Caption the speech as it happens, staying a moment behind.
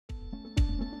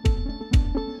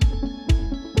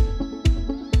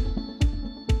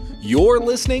You're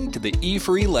listening to the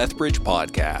E3 Lethbridge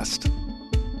podcast.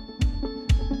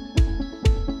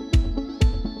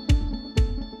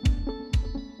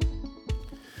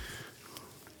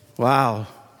 Wow,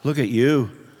 look at you.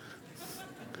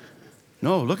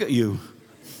 No, look at you.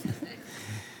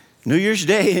 New Year's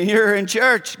Day and you're in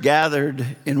church, gathered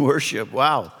in worship.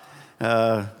 Wow,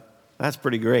 that's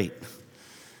pretty great.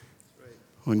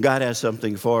 When God has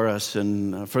something for us.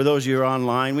 And for those of you who are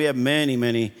online, we have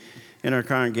many in our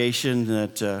congregation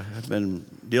that have been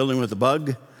dealing with the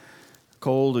bug,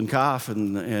 cold and cough,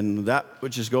 and that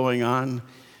which is going on.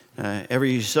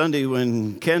 Every Sunday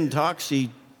when Ken talks,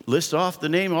 he lists off the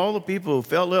name of all the people who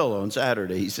fell ill on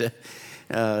Saturdays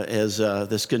as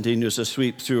this continues to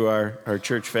sweep through our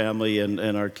church family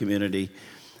and our community.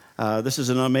 This is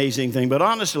an amazing thing. But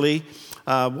honestly,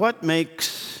 what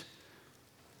makes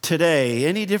today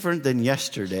any different than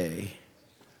yesterday?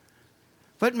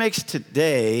 What makes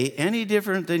today any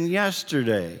different than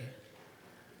yesterday?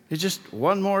 It's just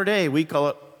one more day. We call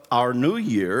it our new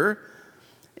year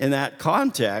in that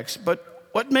context, but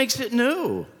what makes it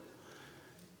new?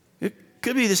 It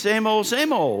could be the same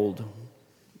old,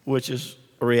 which is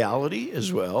a reality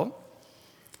as well,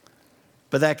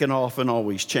 but that can often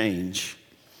always change.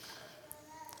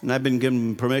 And I've been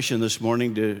given permission this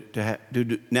morning to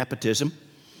do nepotism.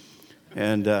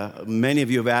 And many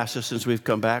of you have asked us since we've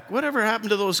come back, whatever happened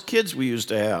to those kids we used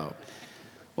to have?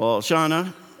 Well,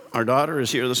 Shauna, our daughter,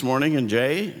 is here this morning, and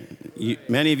Jay.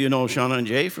 Many of you know Shauna and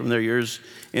Jay from their years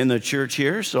in the church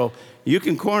here. So you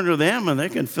can corner them, and they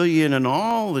can fill you in on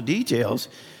all the details.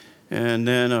 And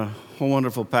then a whole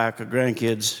wonderful pack of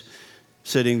grandkids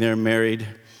sitting there married.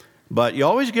 But you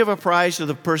always give a prize to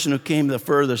the person who came the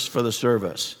furthest for the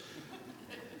service.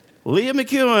 Leah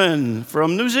McEwen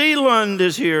from New Zealand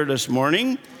is here this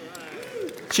morning.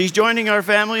 She's joining our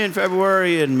family in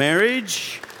February in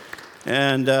marriage.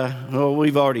 And,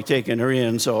 we've already taken her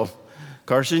in. So,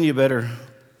 Carson, you better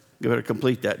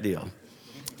complete that deal.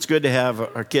 It's good to have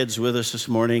our kids with us this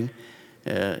morning.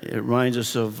 It reminds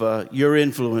us of your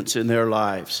influence in their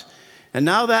lives. And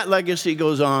now that legacy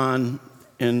goes on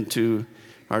into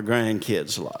our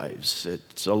grandkids' lives.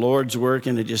 It's the Lord's work,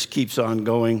 and it just keeps on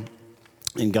going.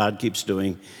 And God keeps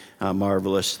doing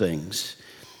marvelous things.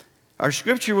 Our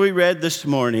scripture we read this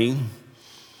morning,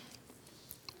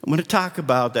 I'm going to talk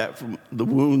about that from the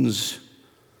wounds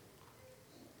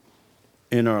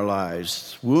in our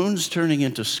lives. Wounds turning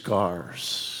into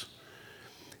scars.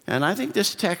 And I think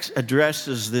this text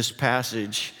addresses this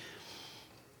passage.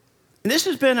 And this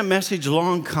has been a message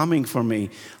long coming for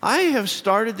me. I have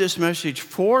started this message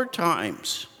 4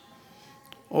 times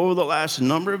over the last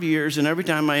number of years, and every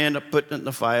time I end up putting it in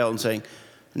the file and saying,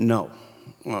 no,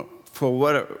 well,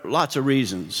 for lots of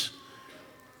reasons.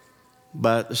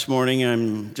 But this morning,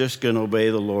 I'm just going to obey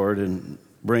the Lord and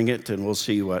bring it, and we'll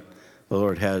see what the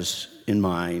Lord has in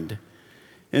mind.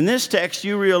 In this text,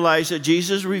 you realize that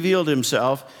Jesus revealed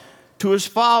himself to his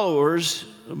followers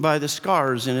by the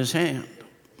scars in his hand.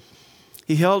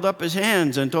 He held up his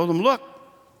hands and told them, look,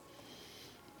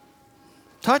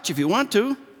 touch if you want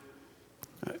to.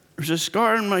 There's a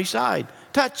scar on my side.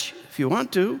 Touch if you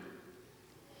want to.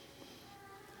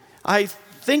 I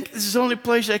think this is the only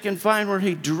place I can find where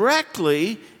he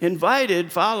directly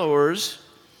invited followers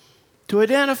to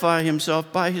identify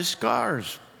himself by his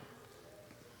scars.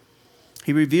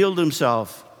 He revealed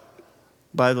himself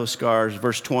by those scars,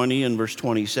 verse 20 and verse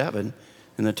 27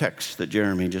 in the text that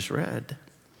Jeremy just read.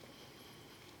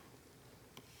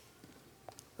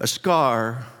 A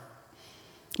scar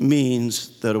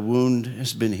means that a wound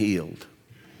has been healed.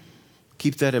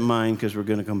 Keep that in mind because we're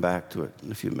going to come back to it in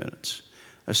a few minutes.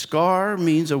 A scar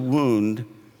means a wound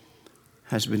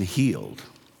has been healed.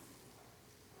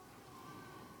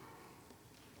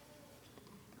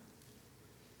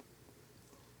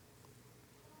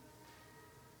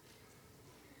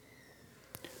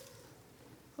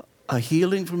 A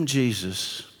healing from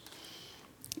Jesus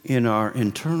in our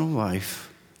internal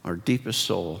life, our deepest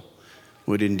soul,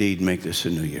 would indeed make this a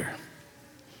new year.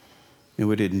 It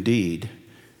would indeed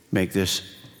make this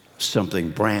something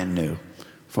brand new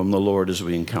from the Lord as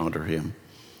we encounter him.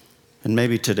 And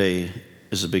maybe today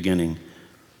is the beginning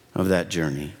of that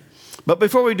journey. But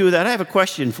before we do that, I have a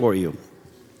question for you.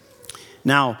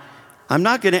 Now, I'm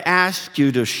not going to ask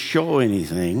you to show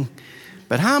anything,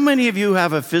 but how many of you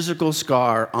have a physical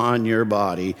scar on your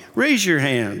body? Raise your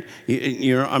hand.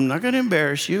 I'm not going to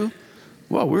embarrass you.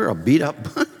 Well, we're a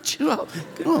beat-up bunch.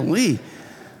 Golly.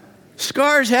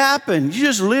 Scars happen. You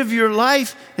just live your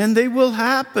life, and they will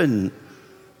happen.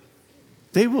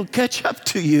 They will catch up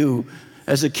to you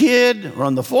as a kid or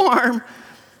on the farm,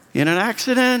 in an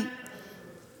accident.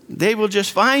 They will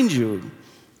just find you.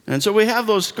 And so we have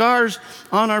those scars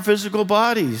on our physical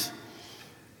bodies.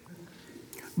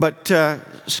 But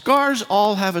scars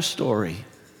all have a story.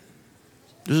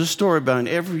 There's a story behind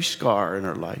every scar in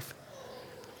our life.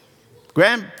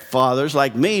 Grandfathers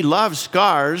like me love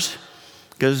scars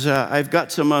because I've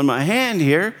got some on my hand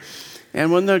here.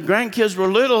 And when the grandkids were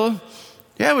little,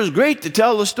 yeah, it was great to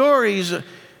tell the stories.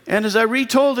 And as I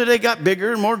retold it, they got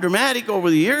bigger and more dramatic over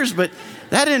the years, but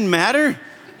that didn't matter.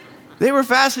 They were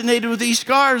fascinated with these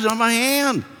scars on my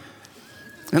hand.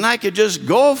 And I could just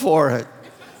go for it.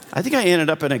 I think I ended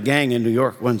up in a gang in New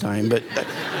York one time, but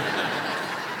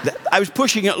I was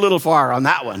pushing it a little far on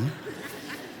that one.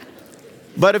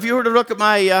 But if you were to look at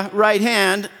my right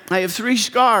hand, I have 3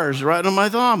 scars right on my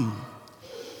thumb.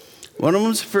 One of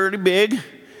them's fairly big.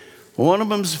 One of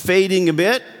them's fading a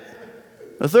bit.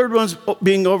 The third one's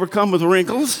being overcome with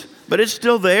wrinkles, but it's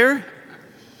still there.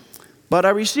 But I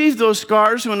received those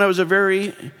scars when I was a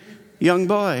very young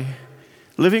boy.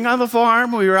 Living on the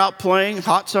farm, we were out playing,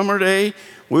 hot summer day.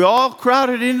 We all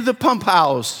crowded into the pump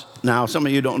house. Now, some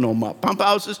of you don't know about pump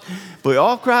houses, but we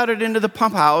all crowded into the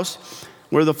pump house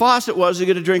where the faucet was to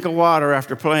get a drink of water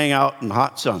after playing out in the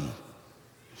hot sun.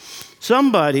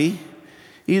 Somebody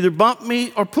either bumped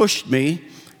me or pushed me,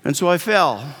 and so I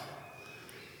fell.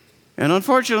 And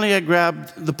unfortunately, I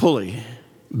grabbed the pulley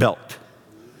belt,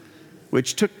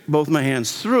 which took both my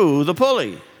hands through the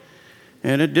pulley.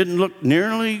 And it didn't look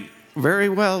nearly very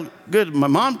well good. My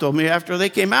mom told me after they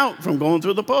came out from going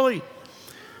through the pulley.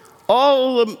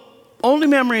 The only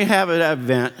memory I have of that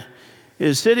event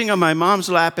is sitting on my mom's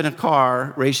lap in a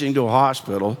car, racing to a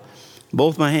hospital,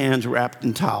 both my hands wrapped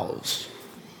in towels.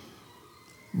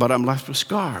 But I'm left with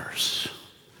scars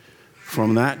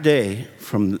from that day,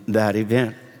 from that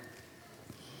event.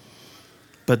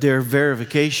 But they're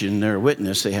verification, they're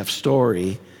witness, they have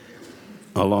story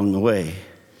along the way.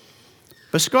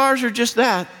 But scars are just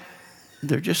that.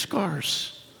 They're just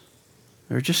scars.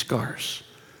 They're just scars.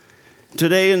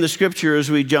 Today in the scripture,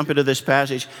 as we jump into this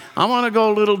passage, I want to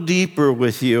go a little deeper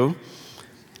with you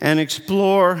and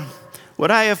explore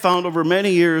what I have found over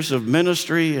many years of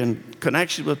ministry and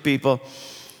connection with people,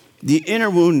 the inner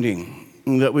wounding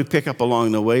that we pick up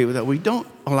along the way that we don't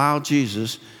allow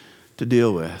Jesus to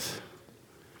deal with.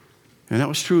 And that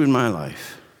was true in my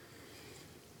life.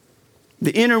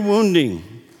 The inner wounding,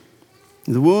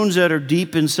 the wounds that are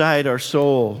deep inside our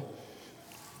soul,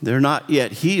 they're not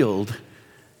yet healed,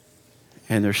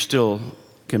 and they're still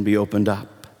can be opened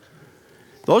up.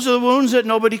 Those are the wounds that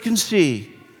nobody can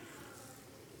see.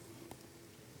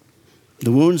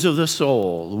 The wounds of the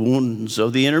soul, the wounds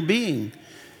of the inner being.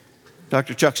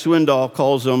 Dr. Chuck Swindoll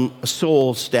calls them a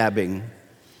soul stabbing.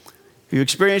 If you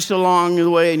experienced along the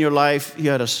way in your life, you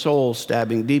had a soul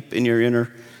stabbing deep in your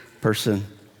inner person.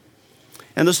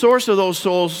 And the source of those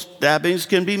soul stabbings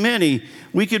can be many.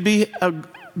 We could be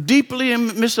deeply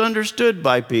misunderstood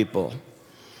by people.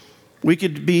 We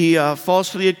could be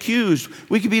falsely accused.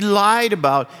 We could be lied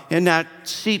about, and that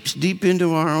seeps deep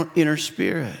into our inner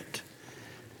spirit.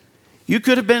 You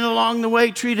could have been along the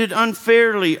way treated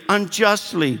unfairly,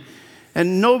 unjustly,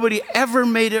 and nobody ever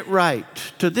made it right.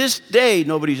 To this day,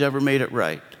 nobody's ever made it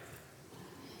right.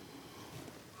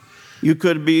 You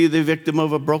could be the victim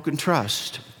of a broken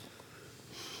trust.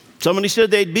 Somebody said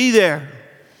they'd be there,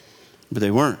 but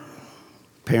they weren't.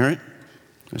 Parent,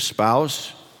 a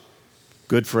spouse,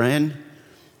 good friend,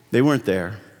 they weren't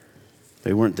there.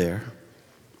 They weren't there.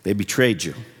 They betrayed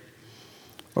you.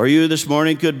 Or you this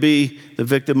morning could be the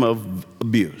victim of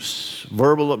abuse.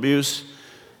 Verbal abuse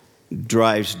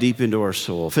drives deep into our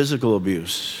soul. Physical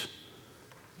abuse,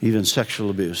 even sexual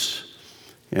abuse.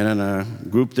 And in a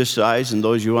group this size and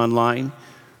those you online,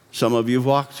 some of you have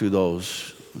walked through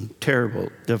those terrible,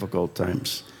 difficult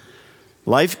times.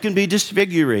 Life can be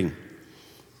disfiguring.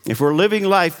 If we're living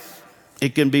life,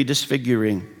 it can be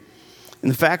disfiguring.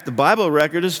 In fact, the Bible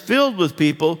record is filled with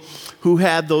people who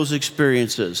had those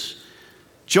experiences.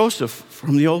 Joseph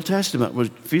from the Old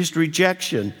Testament faced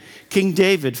rejection. King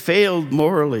David failed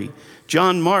morally.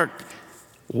 John Mark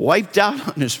wiped out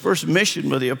on his first mission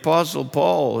with the Apostle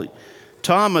Paul.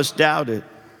 Thomas doubted.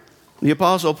 The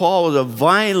Apostle Paul was a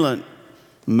violent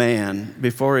man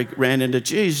before he ran into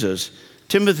Jesus.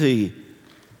 Timothy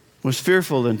was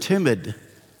fearful and timid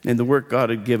in the work God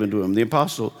had given to him. The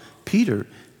Apostle Peter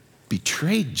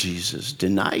betrayed Jesus,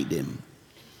 denied him.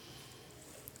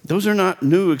 Those are not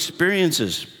new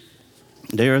experiences.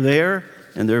 They are there,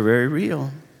 and they're very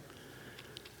real.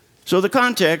 So the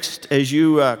context, as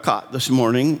you caught this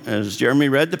morning, as Jeremy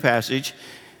read the passage,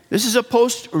 this is a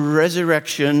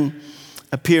post-resurrection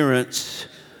appearance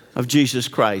of Jesus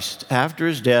Christ after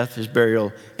his death, his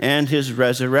burial, and his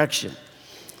resurrection.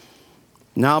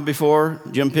 Now before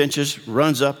Jim Pinchas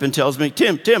runs up and tells me,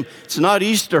 Tim, it's not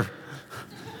Easter.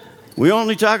 We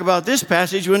only talk about this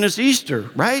passage when it's Easter,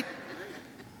 right?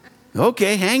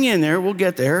 Okay, hang in there. We'll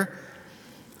get there.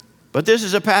 But this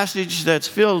is a passage that's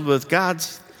filled with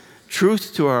God's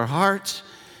truth to our hearts.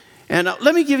 And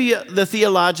let me give you the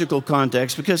theological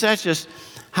context, because that's just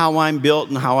how I'm built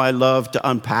and how I love to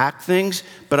unpack things,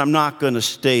 but I'm not going to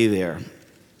stay there.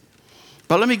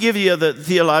 But let me give you the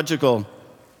theological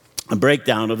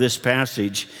breakdown of this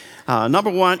passage. Number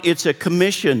one, it's a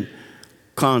commission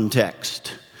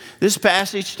context. This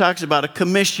passage talks about a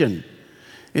commission.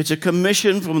 It's a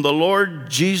commission from the Lord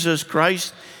Jesus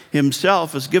Christ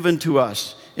himself is given to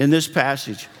us in this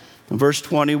passage. In verse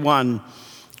 21,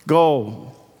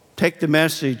 go, take the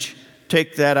message,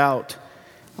 take that out.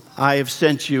 I have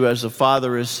sent you as the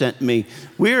Father has sent me.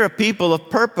 We are a people of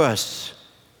purpose.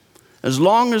 As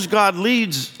long as God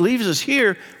leaves us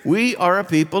here, we are a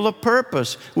people of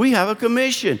purpose. We have a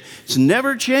commission. It's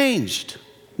never changed,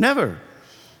 never.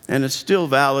 And it's still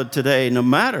valid today, no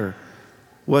matter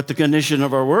what the condition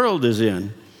of our world is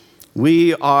in.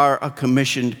 We are a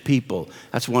commissioned people.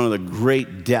 That's one of the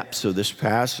great depths of this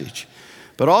passage.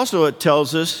 But also it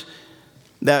tells us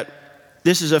that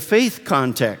this is a faith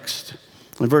context.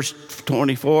 In verse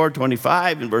 24,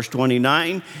 25, and verse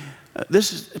 29,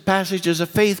 this passage is a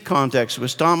faith context,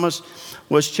 which Thomas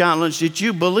was challenged. Did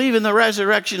you believe in the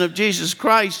resurrection of Jesus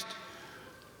Christ?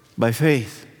 By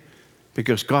faith,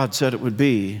 because God said it would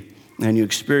be, and you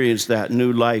experienced that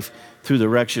new life through the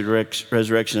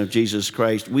resurrection of Jesus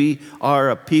Christ. We are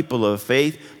a people of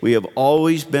faith. We have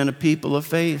always been a people of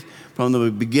faith. From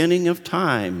the beginning of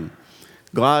time,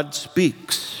 God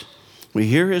speaks. We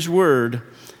hear his word,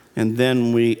 and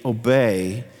then we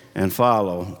obey and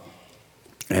follow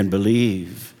and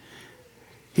believe.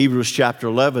 Hebrews chapter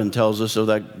 11 tells us of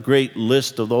that great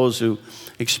list of those who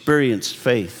experienced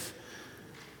faith.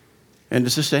 And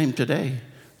it's the same today.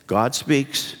 God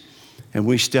speaks, and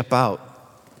we step out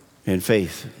in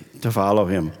faith to follow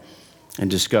him and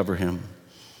discover him.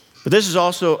 But this is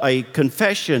also a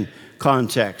confession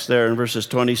context there in verses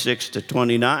 26 to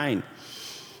 29.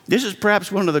 This is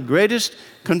perhaps one of the greatest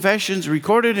confessions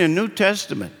recorded in the New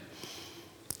Testament.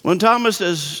 When Thomas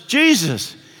says,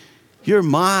 Jesus, you're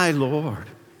my Lord.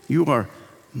 You are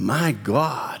my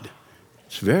God.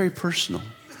 It's very personal.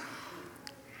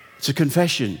 It's a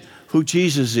confession who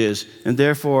Jesus is, and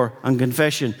therefore a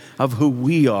confession of who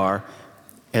we are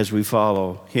as we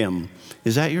follow him.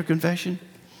 Is that your confession?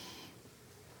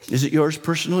 Is it yours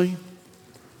personally?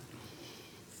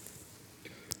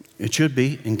 It should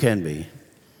be and can be.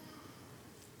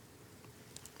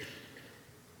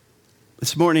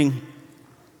 This morning,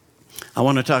 I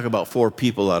want to talk about 4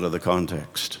 people out of the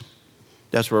context.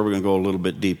 That's where we're going to go a little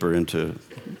bit deeper into,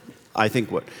 I think,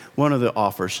 what one of the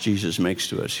offers Jesus makes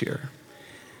to us here.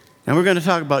 And we're going to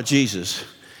talk about Jesus.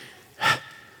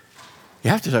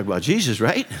 You have to talk about Jesus,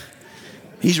 right?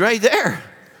 He's right there.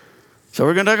 So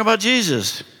we're going to talk about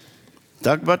Jesus.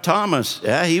 Talk about Thomas.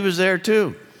 Yeah, he was there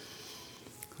too.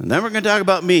 And then we're going to talk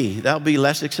about me. That'll be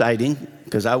less exciting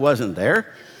because I wasn't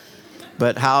there.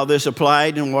 But how this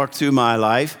applied and walked through my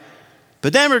life.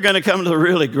 But then we're going to come to the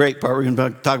really great part. We're going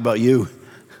to talk about you.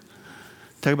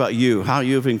 Talk about you, how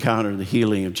you've encountered the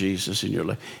healing of Jesus in your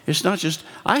life. It's not just,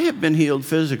 I have been healed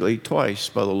physically twice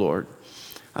by the Lord.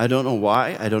 I don't know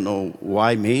why. I don't know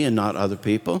why me and not other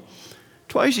people.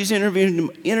 Twice he's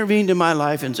intervened in my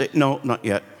life and said, no, not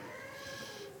yet.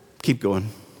 Keep going.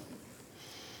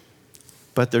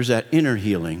 But there's that inner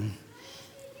healing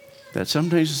that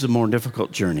sometimes is a more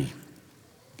difficult journey.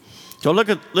 So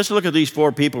let's look at these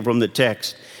 4 people from the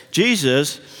text.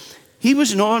 Jesus, he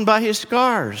was known by his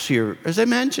scars here, as I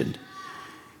mentioned.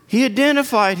 He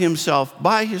identified himself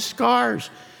by his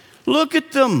scars. Look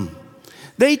at them.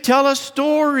 They tell a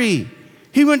story.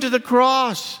 He went to the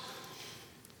cross.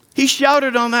 He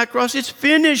shouted on that cross, it's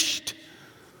finished.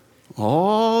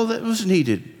 All that was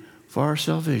needed for our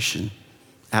salvation,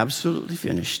 absolutely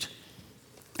finished.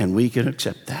 And we can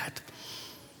accept that.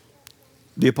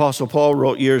 The Apostle Paul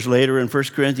wrote years later in 1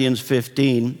 Corinthians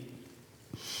 15,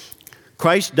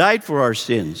 Christ died for our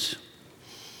sins.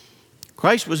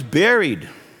 Christ was buried.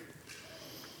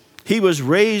 He was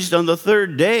raised on the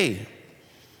 3rd day.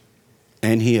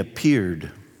 And he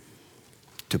appeared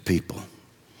to people.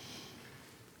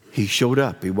 He showed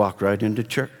up. He walked right into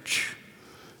church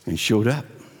and showed up.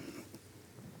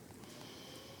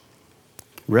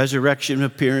 Resurrection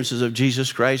appearances of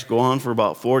Jesus Christ go on for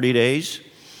about 40 days.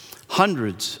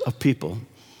 Hundreds of people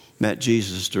met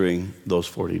Jesus during those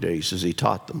 40 days as he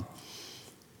taught them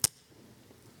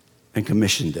and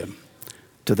commissioned them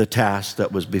to the task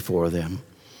that was before them.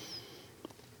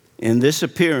 In this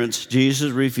appearance,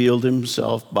 Jesus revealed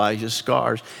himself by his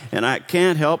scars. And I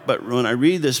can't help but when I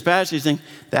read this passage think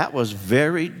that was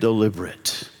very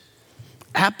deliberate.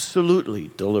 Absolutely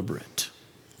deliberate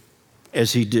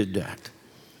as he did that.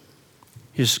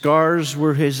 His scars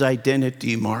were his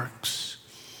identity marks.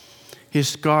 His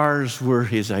scars were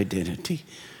his identity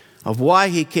of why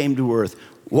he came to earth,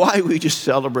 why we just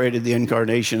celebrated the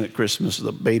incarnation at Christmas,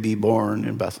 the baby born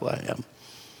in Bethlehem.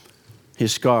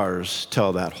 His scars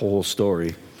tell that whole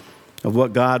story of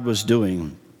what God was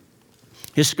doing.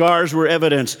 His scars were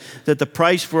evidence that the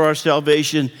price for our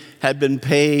salvation had been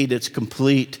paid. It's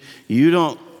complete. You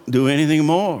don't do anything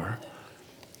more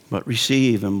but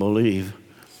receive and believe.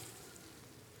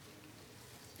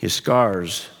 His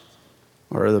scars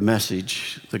are the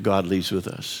message that God leaves with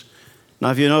us. Now,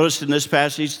 if you noticed in this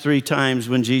passage, 3 times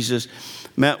when Jesus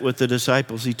met with the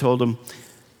disciples, he told them,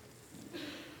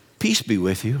 peace be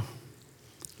with you.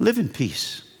 Live in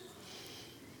peace.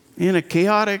 In a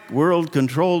chaotic world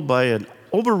controlled by an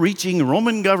overreaching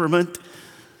Roman government,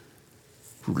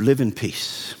 live in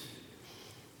peace.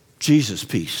 Jesus'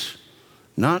 peace.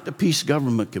 Not the peace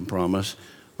government can promise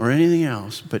or anything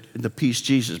else, but the peace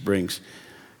Jesus brings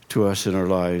to us in our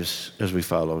lives as we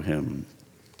follow him.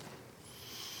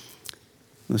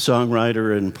 The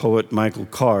songwriter and poet Michael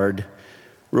Card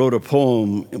wrote a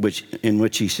poem in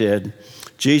which he said,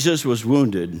 Jesus was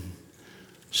wounded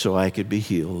so I could be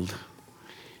healed.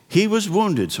 He was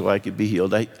wounded so I could be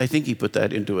healed. I think he put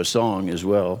that into a song as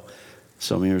well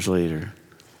some years later.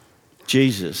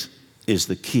 Jesus is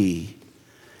the key.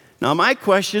 Now my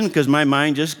question, because my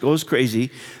mind just goes crazy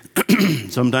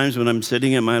sometimes when I'm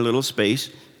sitting in my little space,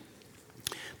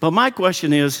 but my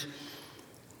question is,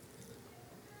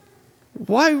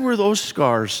 why were those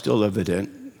scars still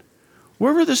evident?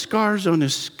 Where were the scars on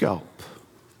his scalp?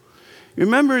 You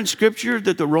remember in Scripture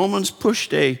that the Romans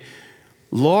pushed a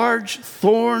large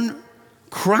thorn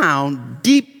crown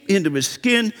deep into his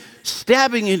skin,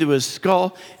 stabbing into his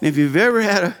skull. And if you've ever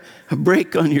had a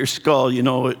break on your skull, you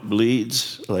know it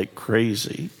bleeds like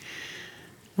crazy.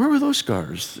 Where were those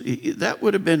scars? That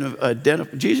would have been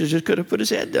identified. Jesus just could have put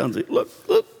his head down and said, look.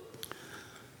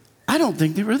 I don't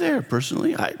think they were there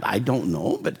personally. I don't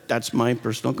know, but that's my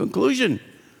personal conclusion.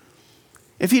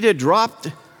 If he'd have dropped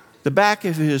the back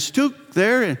of his toque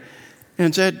there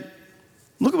and said,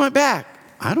 look at my back,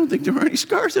 I don't think there were any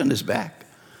scars on his back.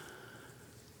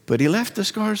 But he left the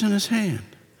scars in his hand.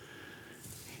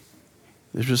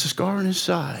 There was a scar on his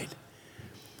side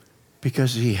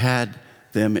because he had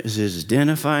them as his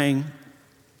identifying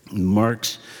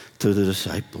marks to the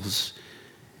disciples.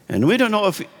 And we don't know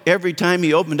if every time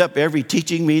he opened up every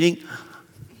teaching meeting,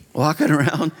 walking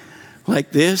around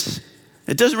like this,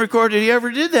 it doesn't record that he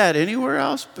ever did that anywhere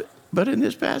else but in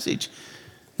this passage.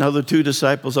 Now, the 2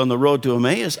 disciples on the road to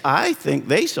Emmaus, I think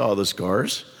they saw the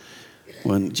scars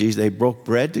when they broke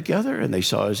bread together and they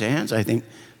saw his hands. I think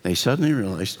they suddenly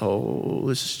realized, oh,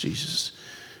 this is Jesus.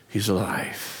 He's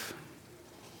alive.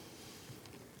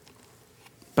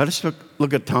 But let's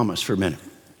look at Thomas for a minute.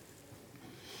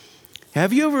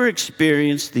 Have you ever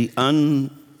experienced the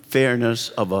unfairness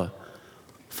of a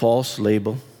false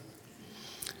label?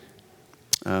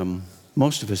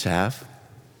 Most of us have.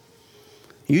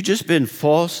 You've just been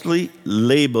falsely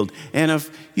labeled. And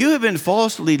if you have been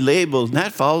falsely labeled and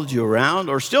that follows you around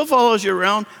or still follows you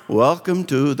around, welcome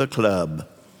to the club.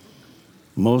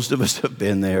 Most of us have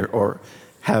been there or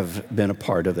have been a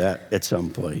part of that at some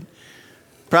point.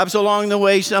 Perhaps along the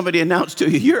way, somebody announced to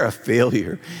you, you're a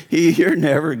failure. You're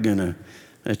never going to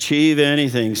achieve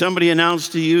anything. Somebody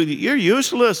announced to you, you're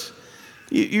useless.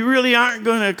 You really aren't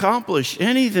going to accomplish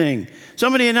anything.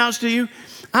 Somebody announced to you,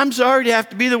 I'm sorry to have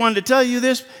to be the one to tell you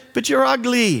this, but you're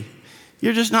ugly.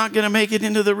 You're just not going to make it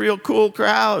into the real cool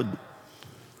crowd.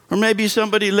 Or maybe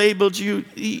somebody labeled you,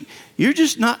 you're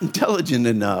just not intelligent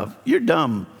enough. You're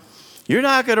dumb. You're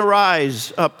not going to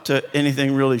rise up to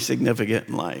anything really significant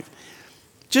in life.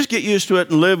 Just get used to it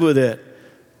and live with it.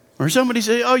 Or somebody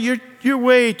say, oh, you're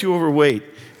way too overweight.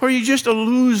 Or you're just a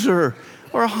loser.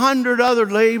 Or 100 other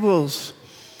labels.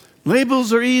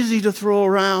 Labels are easy to throw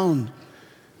around.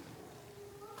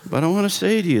 But I want to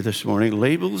say to you this morning,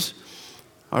 labels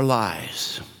are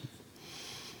lies.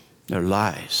 They're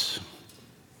lies.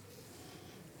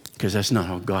 Because that's not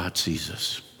how God sees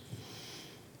us.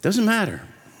 Doesn't matter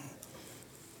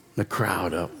the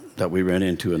crowd that we ran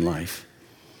into in life.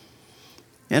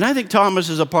 And I think Thomas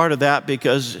is a part of that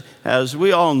because, as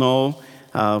we all know,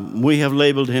 we have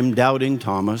labeled him Doubting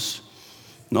Thomas.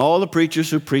 And all the preachers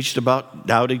who preached about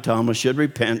Doubting Thomas should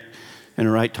repent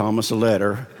and write Thomas a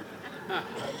letter.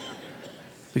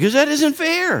 Because that isn't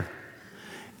fair.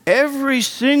 Every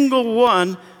single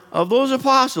one of those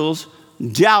apostles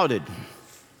doubted,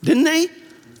 didn't they?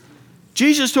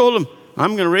 Jesus told them,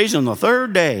 I'm going to raise on the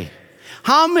third day.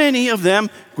 How many of them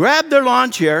grabbed their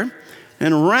lawn chair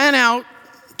and ran out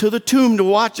to the tomb to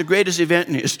watch the greatest event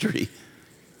in history?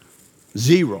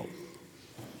 Zero.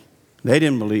 They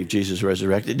didn't believe Jesus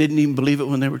resurrected. Didn't even believe it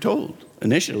when they were told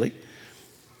initially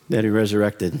that he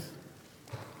resurrected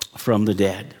from the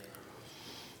dead.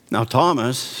 Now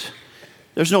Thomas,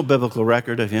 there's no biblical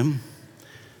record of him,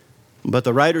 but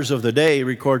the writers of the day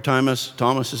record Thomas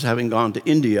as having gone to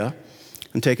India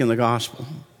and taken the gospel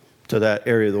to that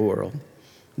area of the world.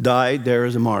 Died there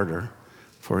as a martyr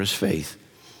for his faith.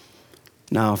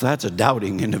 Now, if that's a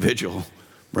doubting individual,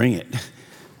 bring it.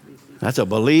 That's a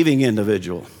believing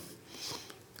individual.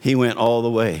 He went all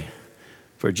the way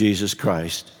for Jesus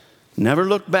Christ. Never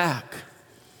looked back.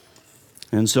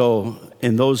 And so,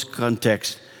 in those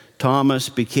contexts, Thomas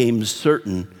became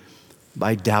certain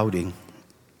by doubting.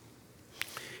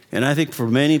 And I think for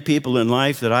many people in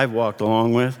life that I've walked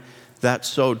along with, that's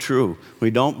so true. We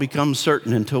don't become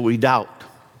certain until we doubt.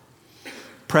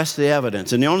 Press the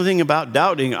evidence. And the only thing about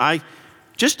doubting,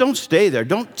 just don't stay there.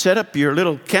 Don't set up your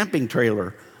little camping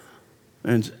trailer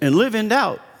and live in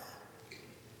doubt.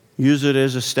 Use it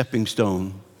as a stepping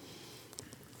stone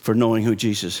for knowing who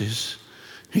Jesus is.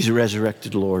 He's a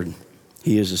resurrected Lord.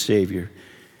 He is a Savior.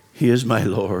 He is my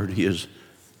Lord. He is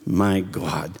my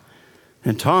God.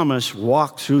 And Thomas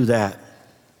walked through that.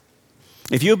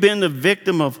 If you've been the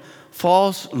victim of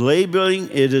false labeling,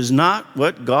 it is not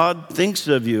what God thinks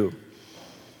of you.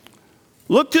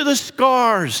 Look to the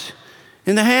scars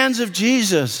in the hands of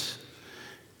Jesus.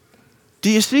 Do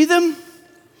you see them?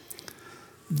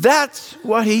 That's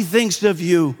what he thinks of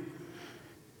you.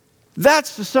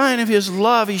 That's the sign of his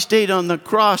love. He stayed on the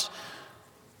cross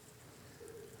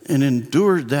and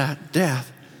endured that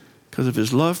death because of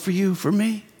his love for you, for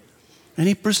me. And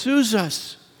he pursues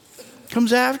us,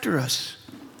 comes after us.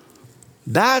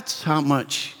 That's how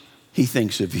much he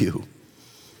thinks of you.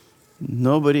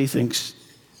 Nobody thinks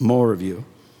more of you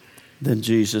than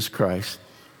Jesus Christ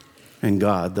and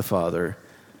God the Father.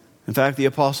 In fact, the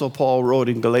Apostle Paul wrote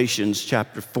in Galatians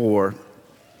chapter 4,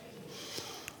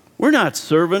 we're not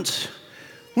servants.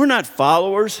 We're not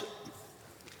followers.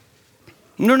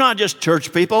 We're not just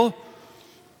church people.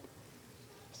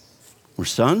 We're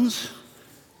sons.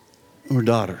 We're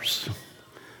daughters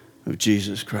of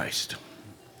Jesus Christ.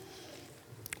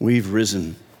 We've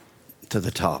risen to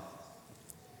the top.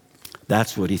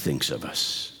 That's what he thinks of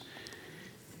us.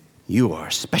 You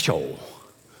are special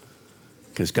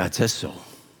because God says so.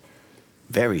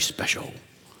 Very special.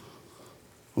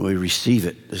 We receive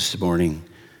it this morning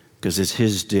because it's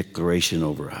his declaration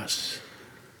over us.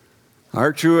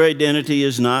 Our true identity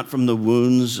is not from the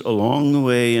wounds along the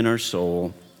way in our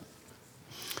soul,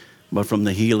 but from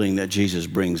the healing that Jesus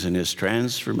brings in his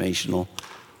transformational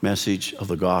message of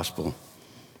the gospel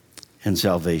and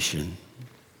salvation.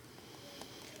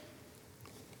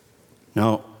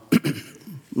 Now,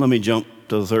 let me jump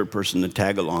to the third person to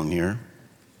tag along here.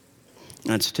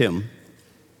 That's Tim.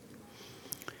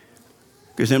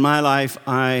 Because in my life,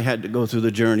 I had to go through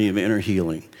the journey of inner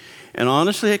healing. And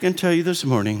honestly, I can tell you this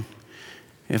morning,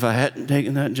 if I hadn't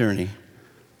taken that journey,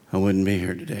 I wouldn't be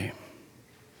here today.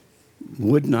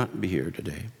 Would not be here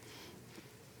today.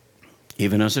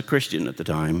 Even as a Christian at the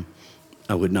time,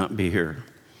 I would not be here.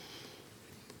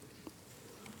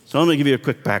 So let me give you a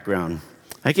quick background.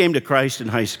 I came to Christ in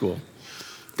high school.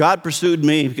 God pursued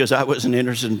me because I wasn't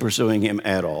interested in pursuing him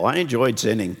at all. I enjoyed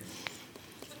sinning.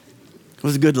 It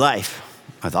was a good life,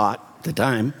 I thought, at the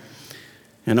time.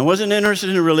 And I wasn't interested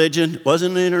in religion,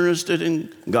 wasn't interested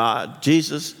in God,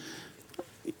 Jesus.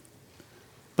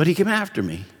 But he came after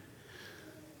me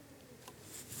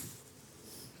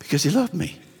because he loved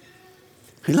me.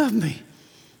 He loved me.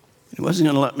 He wasn't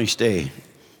going to let me stay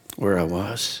where I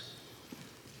was.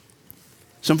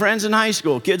 Some friends in high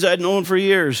school, kids I'd known for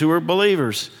years who were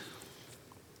believers,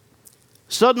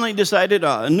 suddenly decided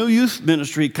a new youth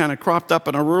ministry kind of cropped up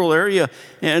in a rural area,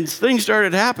 and things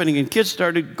started happening, and kids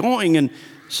started going, and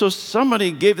so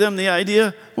somebody gave them the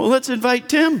idea, well, let's invite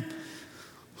Tim.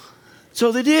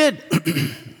 So they did.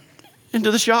 Into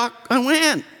the shock, I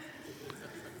went.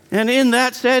 And in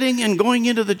that setting and going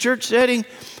into the church setting,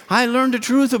 I learned the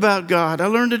truth about God. I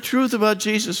learned the truth about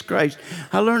Jesus Christ.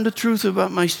 I learned the truth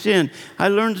about my sin. I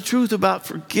learned the truth about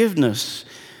forgiveness.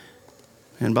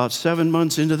 And about 7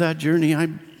 months into that journey, I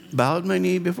bowed my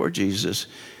knee before Jesus,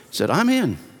 said, I'm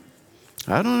in.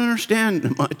 I don't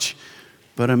understand much,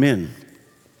 but I'm in.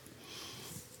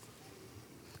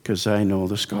 Because I know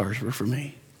the scars were for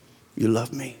me. You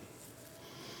love me.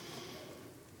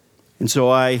 And so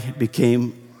I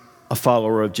became a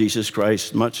follower of Jesus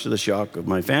Christ, much to the shock of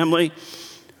my family,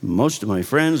 most of my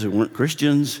friends who weren't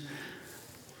Christians,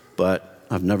 but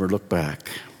I've never looked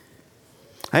back.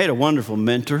 I had a wonderful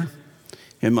mentor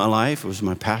in my life. It was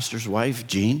my pastor's wife,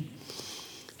 Jean.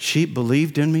 She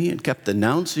believed in me and kept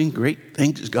announcing great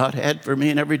things God had for me,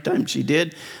 and every time she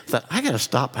did, I thought, I got to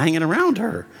stop hanging around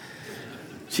her.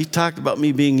 She talked about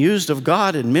me being used of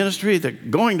God in ministry,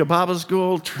 going to Bible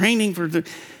school, training for the...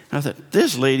 I thought,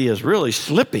 this lady is really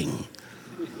slipping.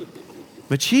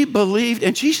 But she believed,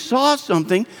 and she saw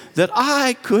something that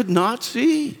I could not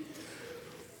see.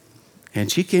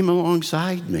 And she came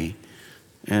alongside me,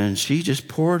 and she just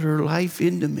poured her life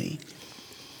into me.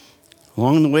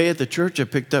 Along the way at the church, I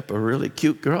picked up a really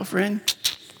cute girlfriend,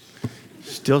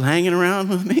 still hanging around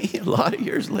with me a lot of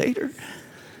years later.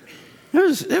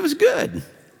 It was good.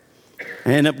 I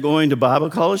ended up going to Bible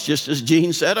college just as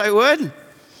Jean said I would.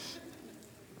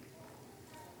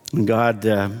 And God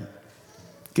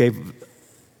gave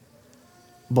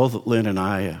both Lynn and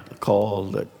I a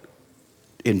call to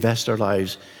invest our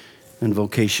lives in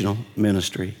vocational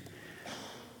ministry.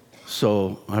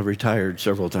 So I retired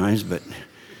several times, but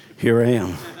here I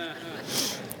am.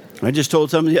 I just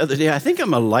told somebody the other day, I think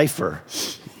I'm a lifer.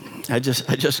 I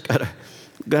just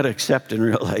gotta accept and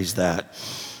realize that.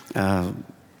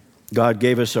 God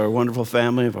gave us our wonderful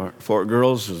family of our 4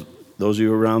 girls. Those of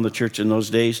you around the church in those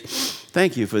days,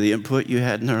 thank you for the input you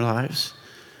had in our lives.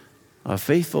 A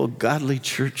faithful, godly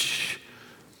church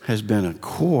has been a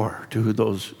core to who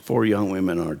those 4 young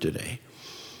women are today.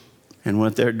 And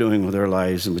what they're doing with their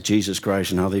lives and with Jesus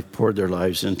Christ and how they've poured their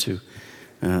lives into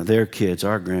their kids,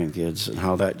 our grandkids, and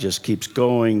how that just keeps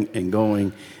going and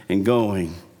going and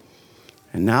going.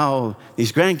 And now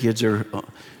these grandkids are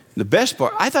the best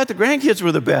part. I thought the grandkids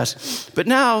were the best, but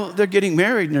now they're getting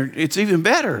married and it's even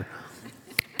better.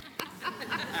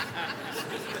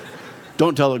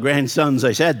 Don't tell the grandsons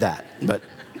I said that,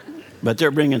 but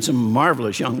they're bringing some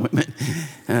marvelous young women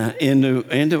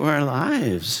into our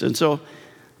lives. And so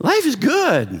life is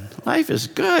good. Life is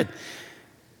good.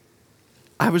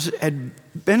 I had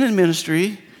been in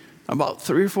ministry about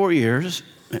 3 or 4 years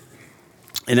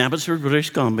in Abbotsford, British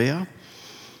Columbia,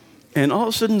 and all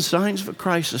of a sudden signs of a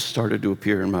crisis started to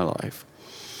appear in my life.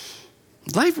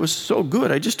 Life was so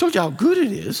good. I just told you how good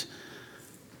it is,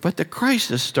 but the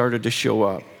crisis started to show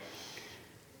up.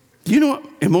 Do you know what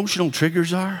emotional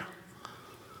triggers are?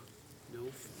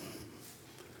 No.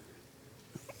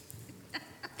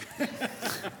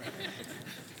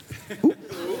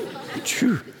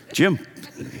 True. Jim,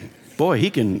 boy, he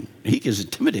is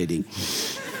intimidating.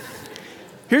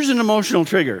 Here's an emotional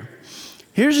trigger.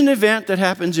 Here's an event that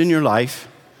happens in your life.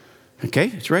 Okay,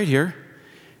 it's right here.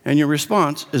 And your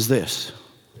response is this.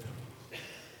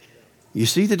 You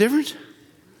see the difference?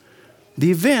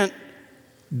 The event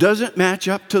doesn't match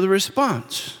up to the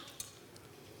response.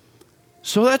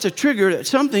 So that's a trigger that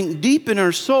something deep in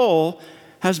our soul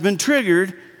has been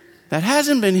triggered that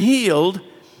hasn't been healed,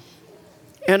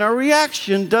 and our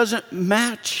reaction doesn't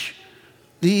match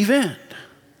the event.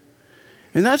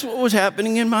 And that's what was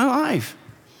happening in my life.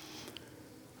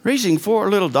 Raising 4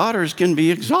 little daughters can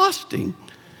be exhausting.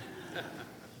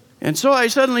 And so I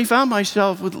suddenly found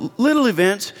myself with little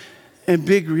events and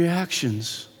big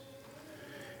reactions.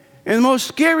 And the most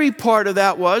scary part of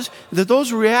that was that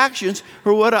those reactions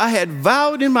were what I had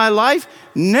vowed in my life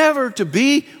never to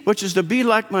be, which is to be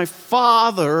like my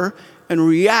father and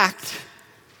react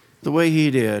the way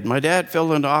he did. My dad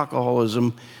fell into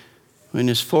alcoholism in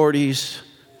his 40s,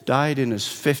 died in his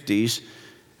 50s,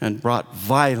 and brought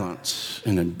violence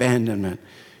and abandonment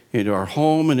into our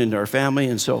home and into our family.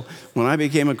 And so when I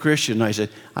became a Christian, I said,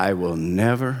 I will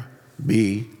never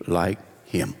be like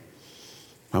him.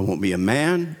 I won't be a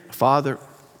man, a father,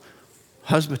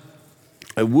 husband.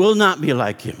 I will not be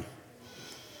like him.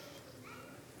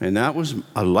 And that was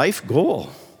a life goal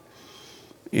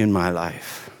in my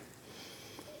life.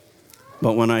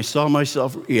 But when I saw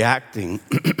myself reacting,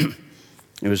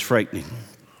 it was frightening.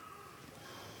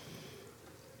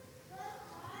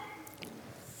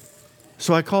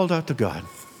 So I called out to God.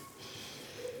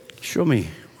 Show me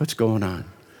what's going on.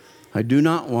 I do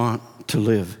not want to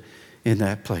live in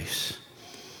that place.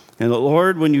 And the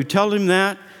Lord, when you tell him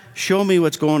that, show me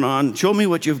what's going on. Show me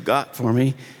what you've got for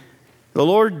me. The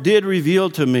Lord did reveal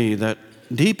to me that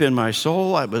deep in my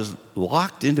soul, I was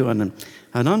locked into an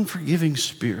unforgiving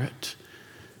spirit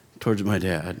towards my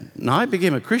dad. Now, I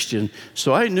became a Christian,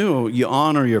 so I knew you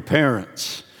honor your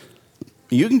parents.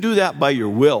 You can do that by your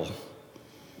will,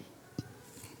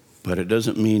 but it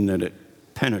doesn't mean that it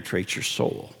penetrates your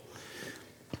soul.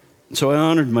 So I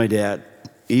honored my dad,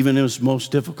 even in his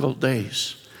most difficult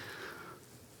days.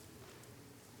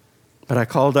 but I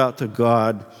called out to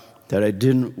God that I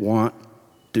didn't want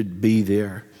to be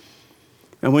there.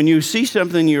 And when you see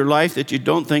something in your life that you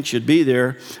don't think should be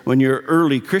there, when you're an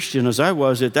early Christian, as I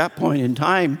was at that point in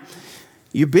time,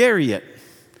 you bury it.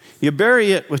 You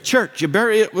bury it with church. You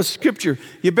bury it with Scripture.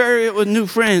 You bury it with new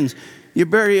friends. You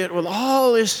bury it with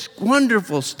all this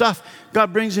wonderful stuff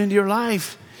God brings into your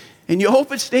life. And you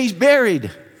hope it stays buried.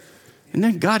 And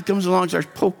then God comes along and starts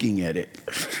poking at it.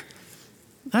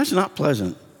 That's not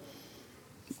pleasant.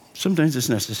 Sometimes it's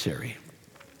necessary.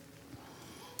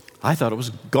 I thought it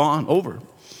was gone over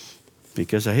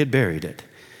because I had buried it.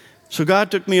 So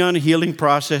God took me on a healing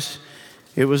process.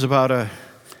 It was about a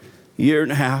 1.5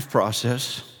 year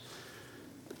process.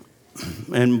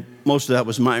 And most of that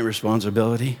was my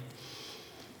responsibility.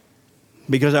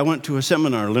 Because I went to a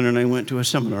seminar, Lynn and I went to a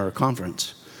seminar, a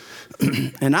conference.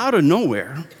 And out of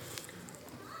nowhere,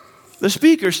 the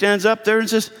speaker stands up there and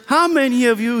says, how many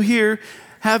of you here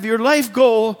have your life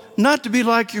goal not to be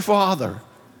like your father?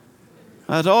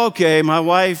 I thought, okay, my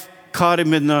wife caught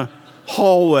him in the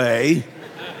hallway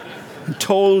and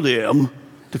told him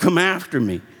to come after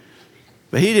me.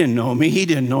 But he didn't know me. He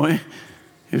didn't know it.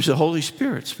 It was the Holy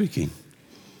Spirit speaking.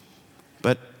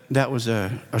 But that was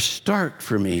a start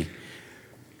for me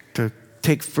to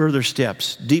take further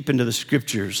steps deep into the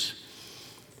Scriptures.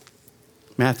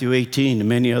 Matthew 18 and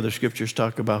many other Scriptures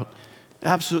talk about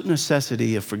absolute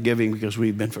necessity of forgiving because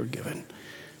we've been forgiven.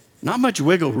 Not much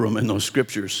wiggle room in those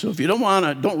Scriptures. So if you don't want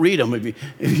to, don't read them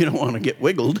if you don't want to get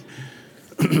wiggled.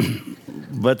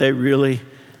 But they really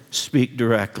speak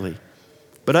directly.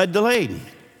 But I delayed.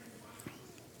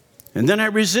 And then I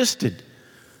resisted.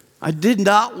 I did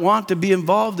not want to be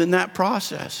involved in that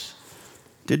process.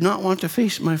 Did not want to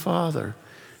face my father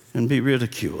and be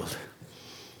ridiculed.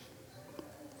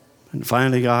 And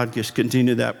finally, God just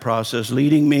continued that process,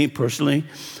 leading me personally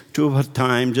to a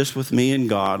time just with me and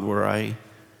God where I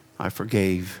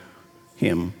forgave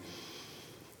him.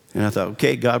 And I thought,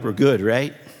 okay, God, we're good,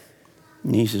 right?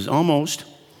 And he says, almost.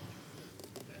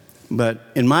 But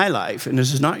in my life, and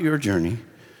this is not your journey,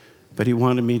 but he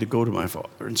wanted me to go to my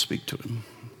father and speak to him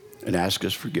and ask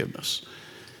his forgiveness.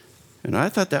 And I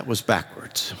thought that was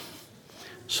backwards.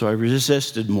 So I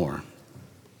resisted more.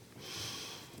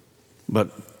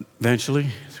 But eventually,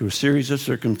 through a series of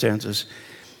circumstances,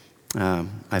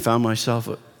 I found myself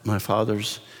at my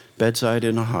father's bedside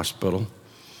in a hospital,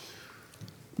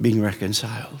 being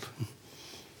reconciled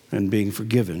and being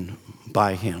forgiven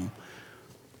by him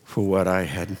for what I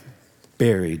had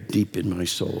buried deep in my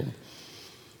soul.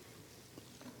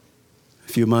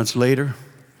 A few months later,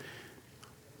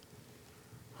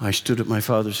 I stood at my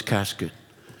father's casket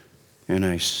and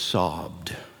I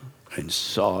sobbed and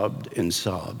sobbed and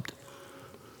sobbed.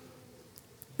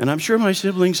 And I'm sure my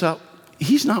siblings thought,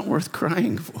 he's not worth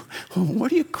crying for.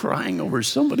 What are you crying over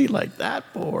somebody like that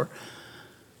for?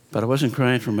 But I wasn't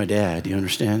crying for my dad. Do you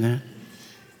understand that?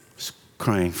 I was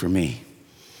crying for me.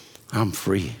 I'm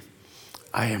free.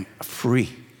 I am free.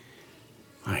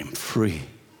 I am free.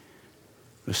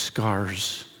 The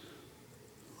scars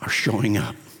are showing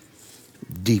up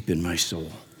deep in my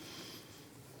soul.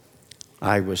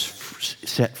 I was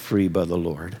set free by the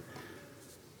Lord.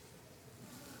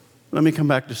 Let me come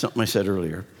back to something I said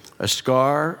earlier. A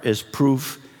scar is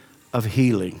proof of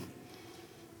healing,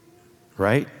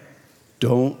 right?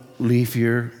 Don't leave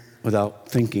here without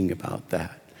thinking about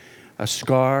that. A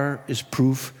scar is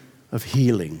proof of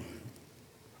healing.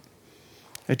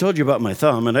 I told you about my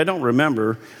thumb, and I don't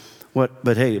remember but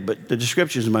the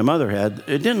descriptions my mother had,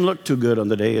 it didn't look too good on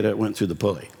the day that it went through the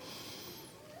pulley.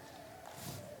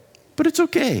 But it's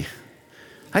okay.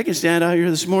 I can stand out here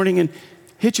this morning and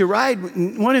hitch a ride.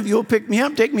 One of you will pick me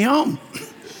up, take me home.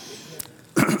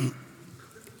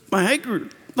 My hiker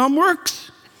thumb works.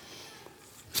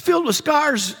 It's filled with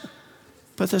scars,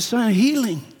 but the sign of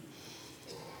healing.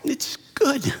 It's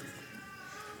good.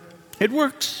 It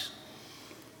works.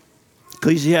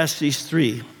 Ecclesiastes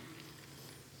 3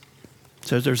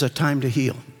 says there's a time to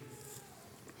heal.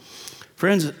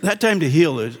 Friends, that time to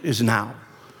heal is now.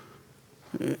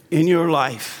 In your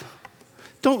life.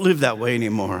 Don't live that way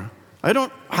anymore. I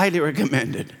don't highly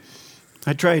recommend it.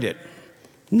 I tried it.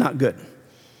 Not good.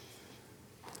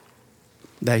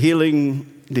 That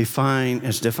healing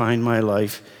has defined my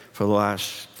life for the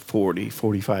last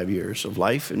 45 years of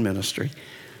life and ministry.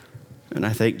 And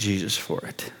I thank Jesus for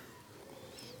it.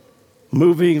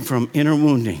 Moving from inner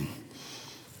wounding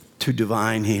to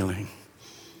divine healing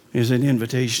is an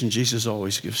invitation Jesus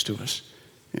always gives to us.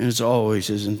 And it's always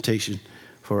his invitation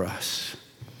for us.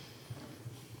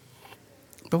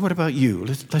 But what about you?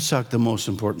 Let's talk the most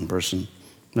important person.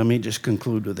 Let me just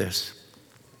conclude with this.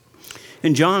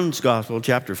 In John's Gospel,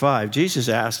 chapter 5, Jesus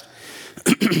asked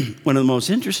one of the most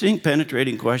interesting,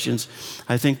 penetrating questions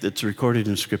I think that's recorded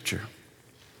in Scripture.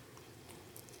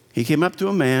 He came up to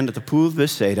a man at the pool of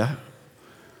Bethsaida.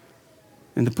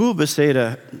 And the pool of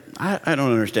Bethsaida, I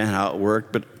don't understand how it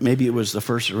worked, but maybe it was the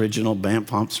first original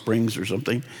Banff Springs or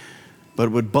something. But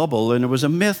it would bubble, and it was a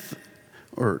myth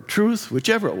or truth,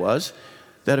 whichever it was,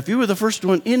 that if you were the first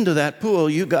one into that pool,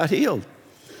 you got healed.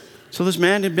 So this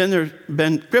man had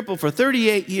been crippled for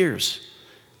 38 years,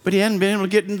 but he hadn't been able to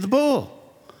get into the pool.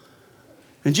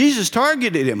 And Jesus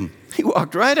targeted him. He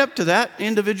walked right up to that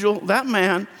individual, that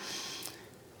man,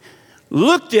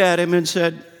 looked at him and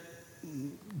said,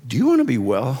 "Do you want to be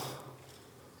well?"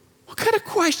 What kind of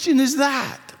question is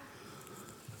that?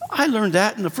 I learned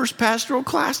that in the first pastoral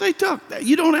class I took.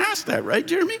 You don't ask that, right,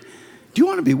 Jeremy? Do you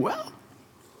want to be well?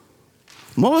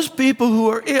 Most people who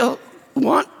are ill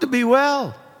want to be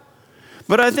well.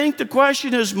 But I think the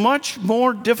question is much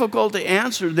more difficult to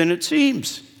answer than it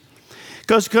seems.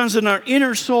 Because in our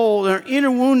inner soul, in our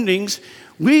inner woundings,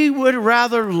 we would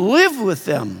rather live with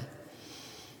them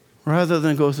rather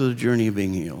than go through the journey of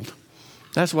being healed.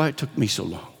 That's why it took me so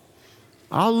long.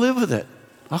 I'll live with it.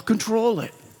 I'll control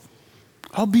it.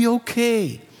 I'll be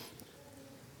okay.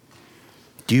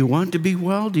 Do you want to be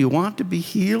well? Do you want to be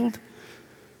healed?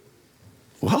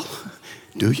 Well,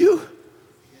 do you?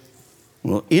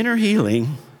 Well, inner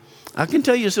healing, I can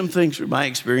tell you some things from my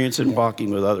experience in walking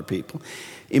with other people.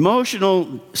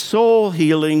 Emotional soul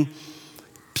healing,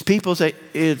 people say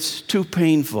it's too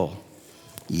painful.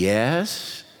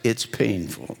 Yes, it's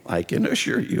painful. I can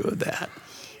assure you of that.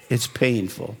 It's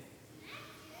painful.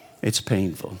 It's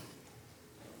painful.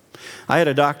 I had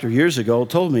a doctor years ago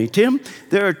told me, "Tim,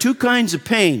 there are two kinds of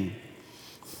pain.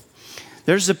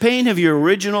 There's the pain of your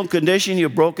original condition.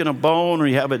 You've broken a bone or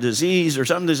you have a disease or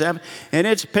something that's happened, and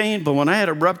it's painful. When I had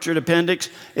a ruptured appendix,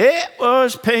 it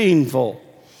was painful.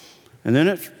 And then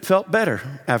it felt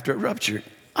better after it ruptured.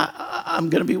 I'm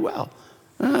going to be well."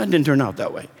 It didn't turn out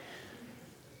that way.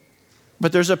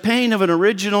 But there's a pain of an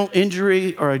original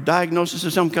injury or a diagnosis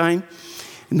of some kind.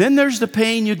 And then there's the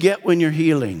pain you get when you're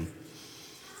healing.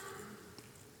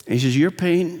 And he says, your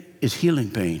pain is healing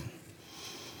pain.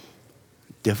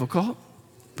 Difficult,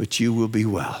 but you will be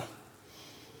well.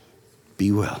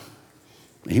 Be well.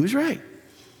 And he was right.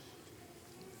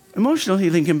 Emotional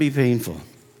healing can be painful.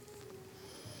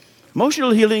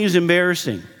 Emotional healing is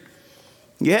embarrassing.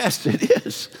 Yes, it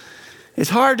is. It's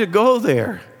hard to go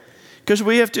there because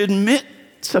we have to admit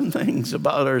some things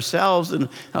about ourselves and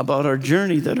about our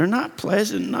journey that are not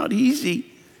pleasant, not easy.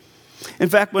 In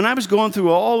fact, when I was going through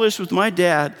all this with my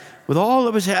dad, with all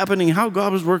that was happening, how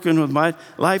God was working with my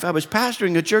life, I was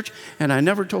pastoring a church, and I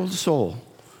never told a soul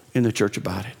in the church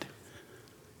about it.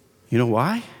 You know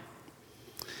why?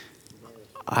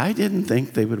 I didn't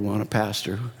think they would want a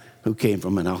pastor who came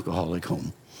from an alcoholic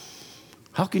home.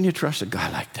 How can you trust a guy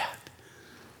like that?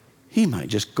 He might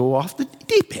just go off the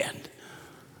deep end.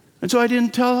 And so I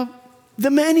didn't tell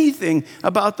them anything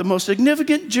about the most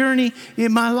significant journey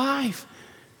in my life.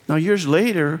 Now, years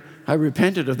later, I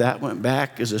repented of that, went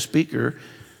back as a speaker,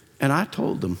 and I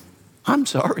told them, I'm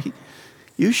sorry.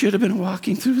 You should have been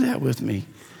walking through that with me.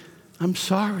 I'm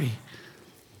sorry.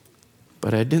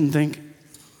 But I didn't think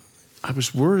I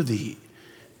was worthy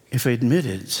if I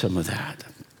admitted some of that.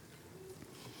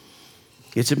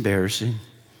 It's embarrassing.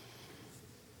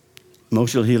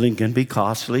 Emotional healing can be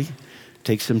costly.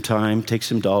 Take some time, take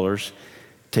some dollars,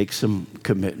 take some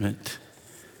commitment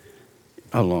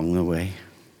along the way.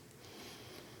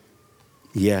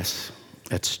 Yes,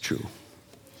 that's true.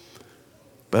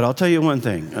 But I'll tell you one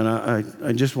thing, and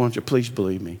I just want you, please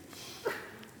believe me.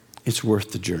 It's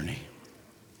worth the journey.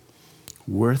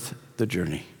 Worth the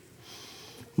journey.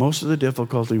 Most of the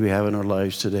difficulty we have in our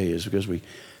lives today is because we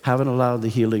haven't allowed the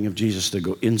healing of Jesus to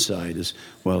go inside as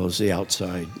well as the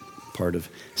outside part of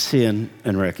sin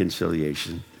and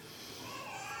reconciliation.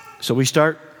 So we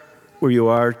start where you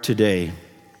are today.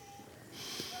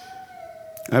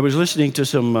 I was listening to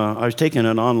I was taking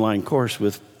an online course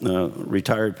with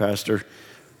retired pastor,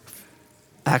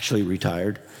 actually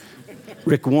retired,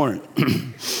 Rick Warren.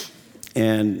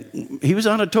 And he was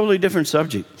on a totally different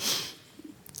subject.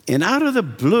 And out of the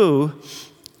blue,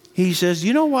 he says,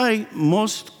 you know why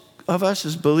most of us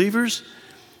as believers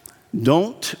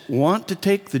don't want to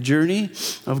take the journey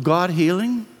of God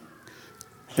healing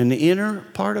in the inner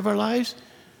part of our lives?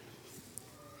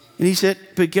 And he said,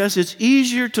 because it's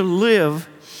easier to live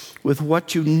with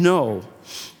what you know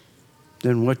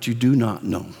than what you do not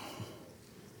know.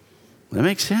 That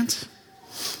makes sense?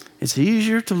 It's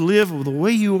easier to live with the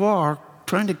way you are,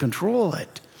 trying to control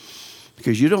it,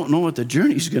 because you don't know what the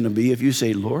journey is going to be if you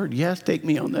say, Lord, yes, take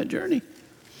me on that journey.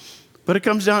 But it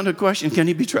comes down to a question, can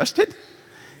he be trusted?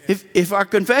 If our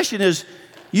confession is,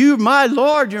 you're my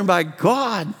Lord, you're my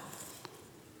God,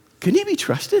 can he be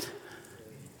trusted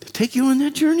to take you on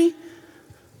that journey?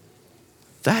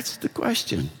 That's the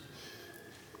question.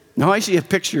 Now, I see a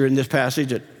picture in this passage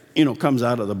that, comes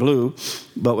out of the blue.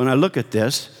 But when I look at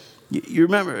this, you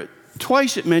remember,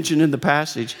 twice it mentioned in the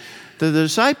passage that the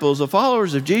disciples, the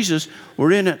followers of Jesus,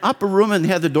 were in an upper room and they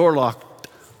had the door locked.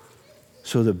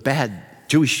 So the bad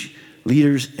Jewish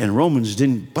leaders and Romans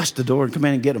didn't bust the door and come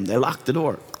in and get them. They locked the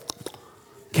door.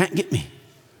 Can't get me.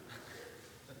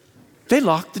 They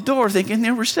locked the door thinking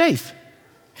they were safe.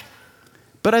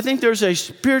 But I think there's a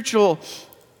spiritual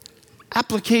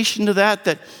application to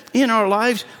that in our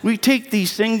lives, we take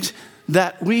these things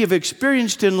that we have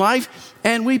experienced in life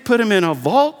and we put them in a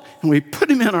vault and we put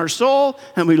them in our soul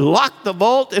and we lock the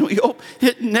vault and we hope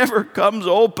it never comes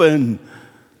open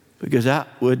because that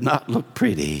would not look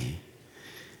pretty.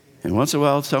 And once in a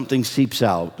while something seeps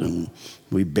out and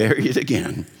we bury it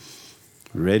again,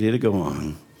 ready to go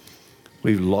on.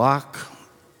 We lock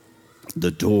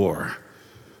the door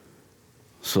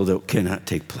so that it cannot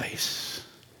take place.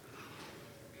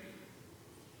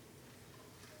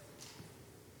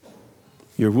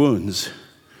 Your wounds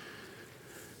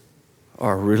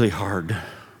are really hard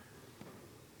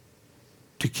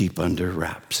to keep under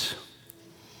wraps.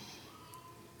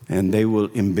 And they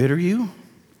will embitter you,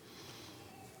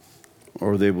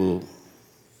 or they will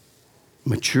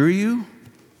mature you,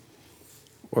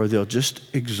 or they'll just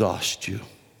exhaust you.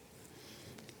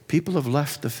 People have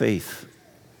left the faith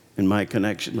in my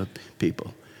connection with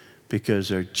people because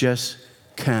they just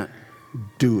can't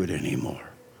do it anymore.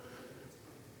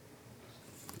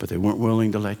 But they weren't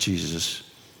willing to let Jesus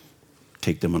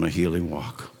take them on a healing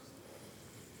walk.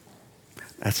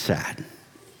 That's sad.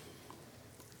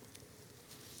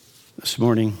 This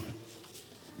morning,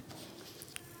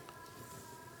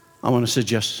 I want to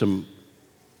suggest some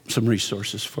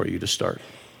resources for you to start.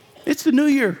 It's the new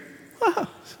year. Wow,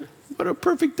 what a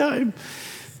perfect time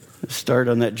to start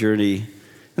on that journey.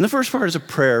 And the first part is a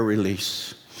prayer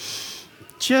release.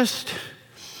 Just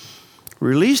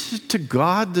release it to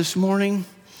God this morning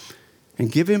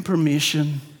and give him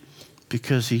permission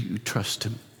because you trust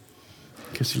him,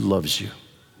 because he loves you.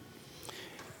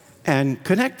 And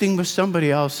connecting with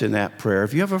somebody else in that prayer.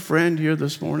 If you have a friend here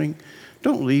this morning,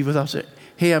 don't leave without saying,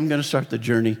 hey, I'm going to start the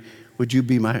journey. Would you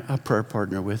be a prayer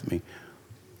partner with me?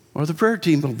 Or the prayer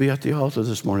team will be at the altar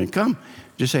this morning. Come,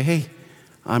 just say, hey,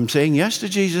 I'm saying yes to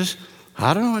Jesus.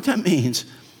 I don't know what that means,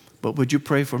 but would you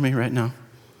pray for me right now?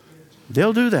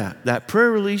 They'll do that. That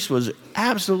prayer release was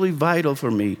absolutely vital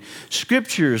for me.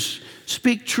 Scriptures,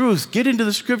 speak truth. Get into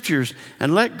the scriptures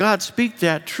and let God speak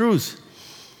that truth.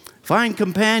 Find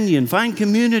companion, find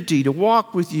community to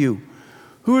walk with you.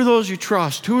 Who are those you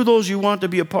trust? Who are those you want to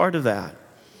be a part of that?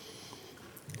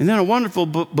 And then a wonderful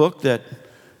book that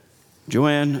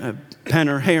Joanne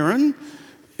Penner-Heron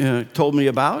told me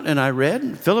about, and I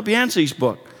read, Philip Yancey's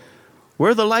book,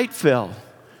 Where the Light Fell.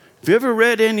 If you ever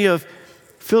read any of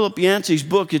Philip Yancey's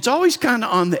book, it's always kind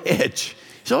of on the edge.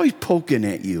 He's always poking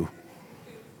at you.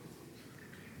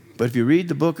 But if you read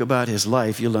the book about his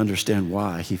life, you'll understand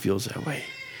why he feels that way.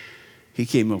 He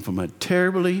came up from a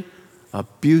terribly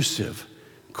abusive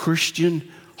Christian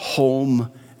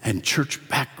home and church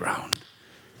background.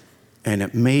 And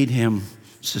it made him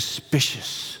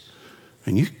suspicious.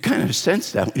 And you kind of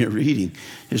sense that when you're reading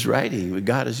his writing.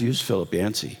 God has used Philip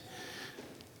Yancey.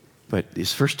 But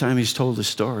his first time he's told the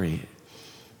story,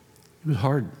 it was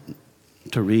hard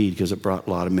to read because it brought a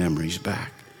lot of memories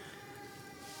back.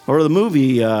 Or the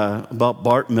movie about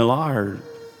Bart Millard,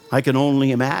 I Can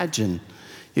Only Imagine.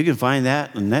 You can find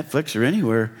that on Netflix or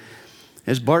anywhere.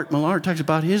 As Bart Millard talks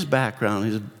about his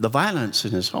background, the violence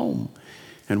in his home,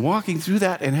 and walking through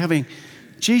that and having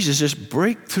Jesus just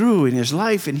break through in his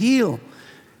life and heal.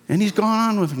 And he's gone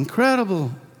on with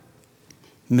incredible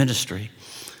ministry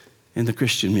in the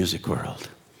Christian music world.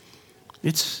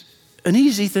 It's an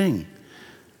easy thing.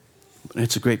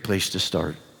 It's a great place to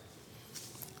start.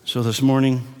 So this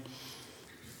morning,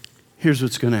 here's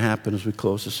what's going to happen as we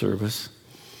close the service.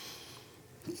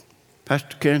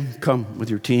 Pastor Ken, come with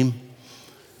your team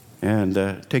and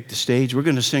take the stage. We're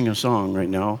going to sing a song right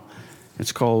now.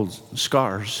 It's called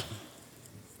Scars.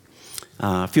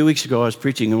 A few weeks ago, I was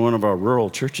preaching in one of our rural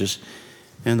churches,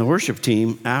 and the worship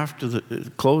team, after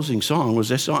the closing song, was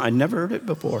this song. I'd never heard it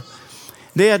before.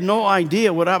 They had no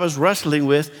idea what I was wrestling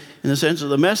with in the sense of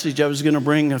the message I was going to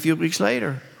bring a few weeks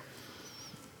later.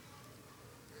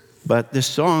 But this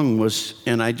song was,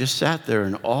 and I just sat there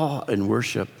in awe and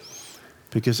worship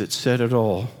because it said it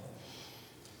all.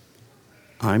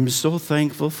 I'm so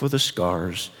thankful for the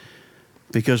scars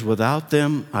because without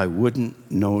them, I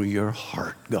wouldn't know your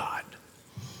heart, God.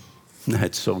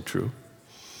 That's so true.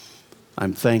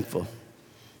 I'm thankful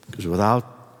because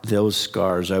without those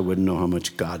scars, I wouldn't know how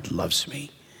much God loves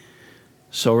me.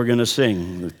 So we're going to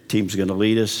sing. The team's going to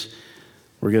lead us.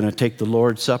 We're going to take the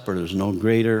Lord's Supper. There's no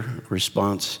greater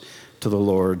response to the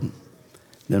Lord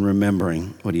than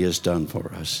remembering what he has done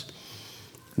for us.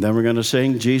 And then we're going to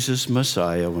sing Jesus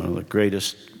Messiah, one of the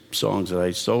greatest songs that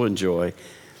I so enjoy.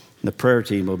 The prayer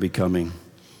team will be coming.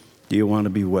 Do you want to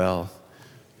be well?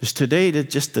 Is today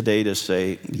just the day to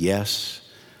say yes?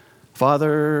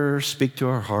 Father, speak to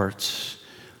our hearts.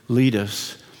 Lead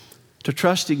us to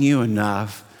trusting you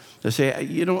enough to say,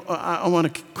 I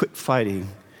want to quit fighting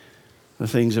the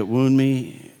things that wound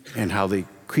me and how they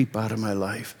creep out of my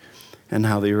life and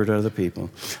how they hurt other people.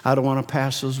 I don't want to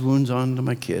pass those wounds on to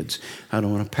my kids. I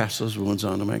don't want to pass those wounds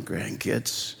on to my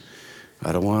grandkids.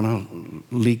 I don't want to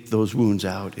leak those wounds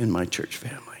out in my church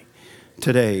family.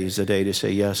 Today is the day to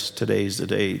say yes. Today is the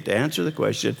day to answer the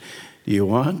question, do you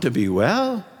want to be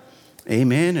well?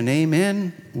 Amen and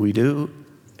amen. We do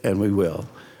and we will.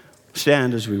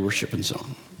 Stand as we worship in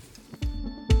song.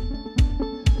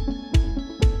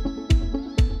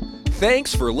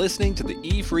 Thanks for listening to the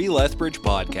E Free Lethbridge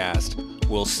podcast.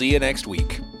 We'll see you next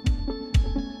week.